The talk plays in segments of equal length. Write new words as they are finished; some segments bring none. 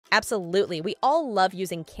Absolutely. We all love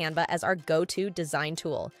using Canva as our go-to design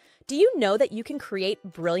tool. Do you know that you can create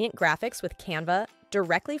brilliant graphics with Canva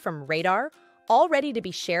directly from RADAAR, all ready to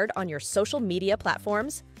be shared on your social media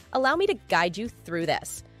platforms? Allow me to guide you through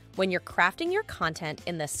this. When you're crafting your content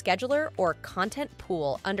in the scheduler or content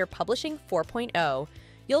pool under Publishing 4.0,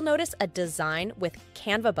 you'll notice a Design with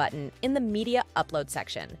Canva button in the Media Upload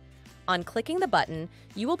section. On clicking the button,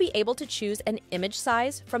 you will be able to choose an image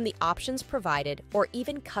size from the options provided or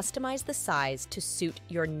even customize the size to suit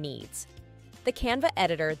your needs. The Canva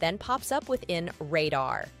editor then pops up within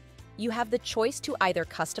RADAAR. You have the choice to either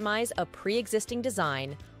customize a pre-existing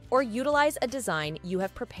design or utilize a design you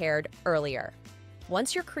have prepared earlier.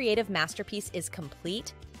 Once your creative masterpiece is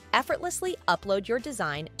complete, effortlessly upload your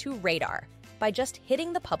design to RADAAR by just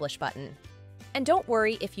hitting the Publish button. And don't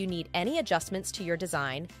worry if you need any adjustments to your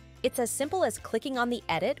design. It's as simple as clicking on the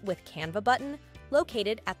Edit with Canva button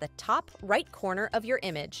located at the top right corner of your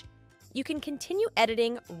image. You can continue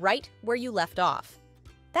editing right where you left off.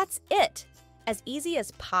 That's it! As easy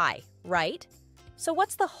as pie, right? So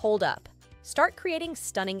what's the holdup? Start creating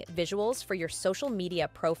stunning visuals for your social media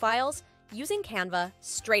profiles using Canva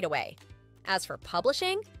straight away. As for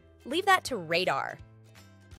publishing, leave that to RADAAR.